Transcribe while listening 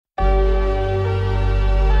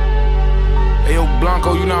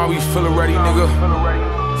Blanco, you know how we feel already, nigga.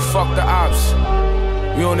 Fuck the ops.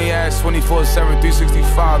 We on their ass 24/7,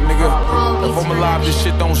 365, nigga. If I'm alive, this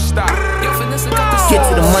shit don't stop. Get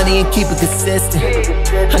to the money and keep it consistent.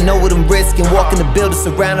 I know what I'm risking. Walk in the building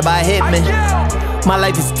surrounded by hitmen. My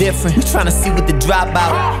life is different. We tryna see what the drop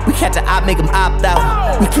out. We catch a op, make them opt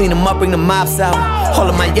out. We clean them up, bring the mops out. All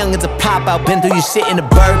of my youngins a pop out. Been through your shit in the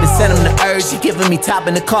bourbon. Send them the urge. She giving me top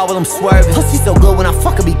in the car while I'm swerving. Pussy so good when I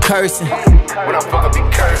fuck her be cursing.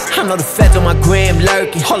 I know the feds on my gram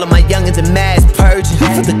lurking. All of my youngins in mass purging.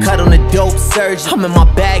 Put the cut on the dope surgeon. I'm in my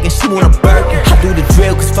bag and she want a Birkin. I do the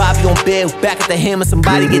drill cause Fivio on bill. Back at the hammer,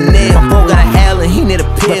 somebody get nailed. My bro got an L and he need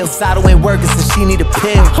a pill. Saddle ain't working so she need a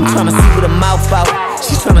pill. I'm tryna see with her mouth out.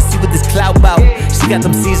 She tryna see what this clout bout. She got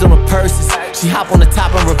them C's on her purses. She hop on the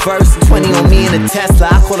top and reverse. 20 on me in a Tesla.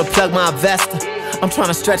 I call her plug my investor. I'm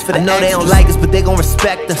tryna stretch for the I know they don't like us, but they gon'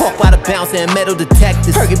 respect us. Walk by the bouncer and metal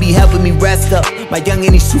detectors. Perky be helping me rest up. My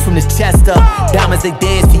youngin' he shoot from the chest up. Diamonds they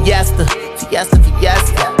dance fiesta. Fiesta.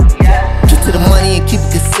 Get to the money and keep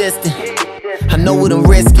it consistent. I know what I'm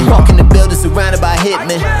risking. Walk in the building surrounded by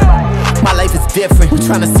hitmen. My life is different. We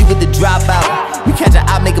tryna see what the drop out. We catch a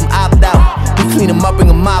op, make them opt out. We clean them up, bring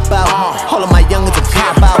them mop out. All of my youngins a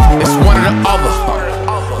pop out. It's one or the other.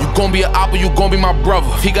 You gon' be an op or you gon' be my brother.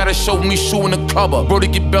 He gotta show me shoe in the cover. Bro to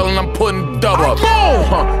get bail and I'm putting dub up.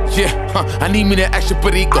 I need me that extra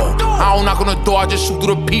perico. I don't knock on the door, I just shoot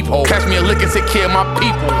through the peephole. Catch me a lick and take care of my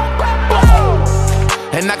people.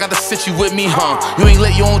 And I got the city with me, You ain't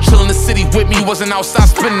let your own chill in the city with me. You wasn't outside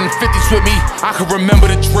spending 50s with me. I can remember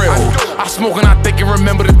the drill. I smoke and I think and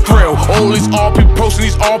remember the thrill. All these RP posting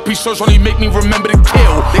these RP shirts only make me remember the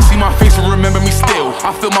kill. They see my face and remember me still.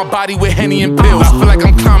 I fill my body with Henny and pills. I feel like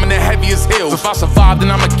I'm climbing the heaviest hills. If I survive,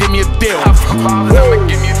 then I'ma give me a deal.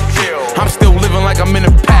 I'm still living like I'm in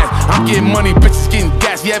the past. I'm getting money, bitches getting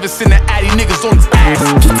gas. You haven't seen the addy niggas on his ass.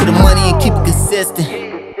 Get to the money and keep it consistent.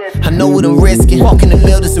 I know what I'm risking. Walk in the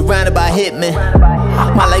building surrounded by hitmen.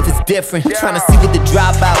 My life is different. Tryna see what the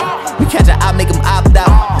drop out. We catch a op, make them opt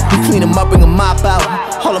out. We clean them up, bring them mop out.